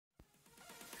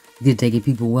Good day,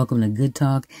 people. Welcome to Good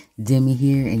Talk. Demi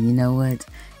here, and you know what?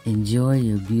 Enjoy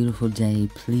your beautiful day.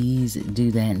 Please do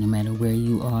that no matter where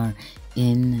you are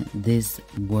in this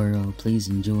world. Please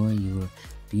enjoy your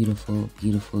beautiful,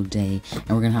 beautiful day. And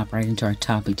we're going to hop right into our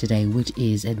topic today, which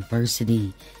is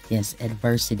adversity. Yes,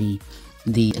 adversity.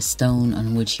 The stone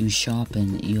on which you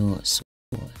sharpen your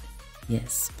sword.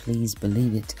 Yes, please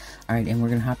believe it. All right, and we're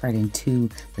going to hop right into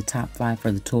the top 5 for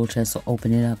the tool chest. So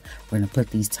open it up. We're going to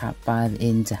put these top 5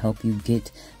 in to help you get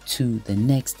to the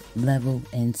next level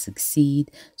and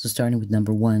succeed. So starting with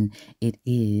number 1, it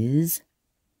is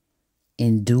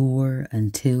endure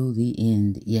until the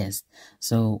end. Yes.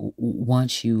 So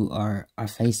once you are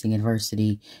facing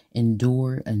adversity,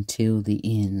 endure until the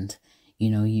end. You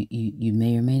know, you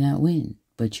may or may not win,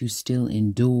 but you still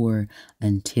endure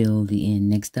until the end.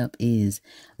 Next up is,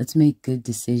 let's make good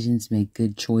decisions, make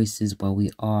good choices while we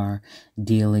are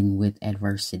dealing with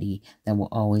adversity. That will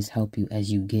always help you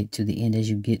as you get to the end, as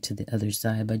you get to the other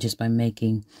side, but just by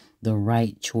making the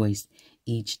right choice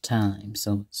each time.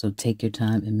 So take your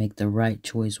time and make the right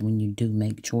choice when you do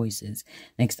make choices.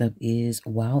 Next up is,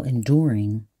 while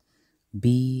enduring,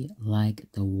 be like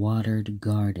the watered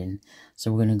garden.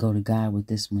 So we're going to go to God with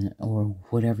this one, or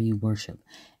whatever you worship,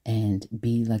 and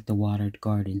be like the watered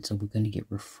garden. So we're going to get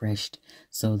refreshed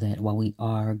so that while we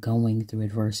are going through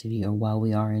adversity, or while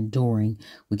we are enduring,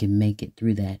 we can make it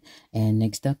through that. And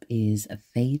next up is a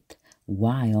faith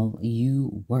while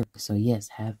you work. So yes,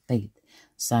 have faith,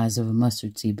 size of a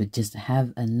mustard seed, but just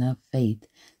have enough faith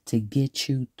to get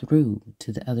you through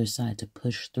to the other side, to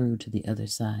push through to the other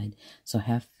side. So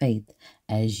have faith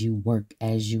as you work,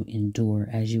 as you endure,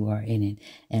 as you are in it.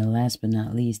 And last but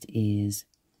not least is,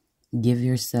 give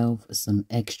yourself some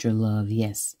extra love.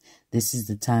 Yes, this is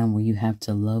the time where you have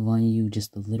to love on you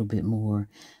just a little bit more,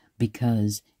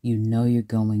 because you know you're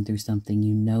going through something.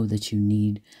 You know that you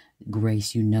need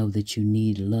grace. You know that you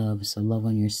need love. So love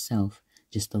on yourself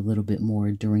just a little bit more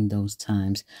during those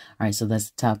times. All right, so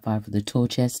that's the top 5 for the tool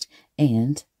chest.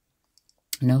 And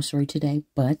no story today,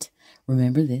 but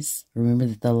remember this. Remember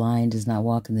that the lion does not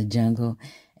walk in the jungle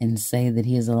and say that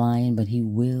he is a lion, but he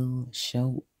will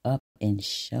show up and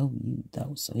show you,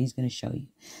 though. So he's going to show you.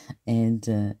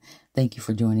 And thank you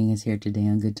for joining us here today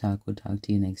on Good Talk. We'll talk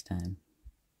to you next time.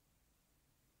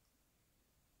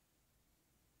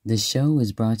 The show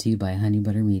is brought to you by Honey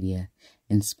Butter Media.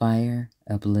 Inspire,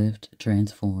 uplift,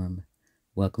 transform.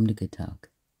 Welcome to Good Talk.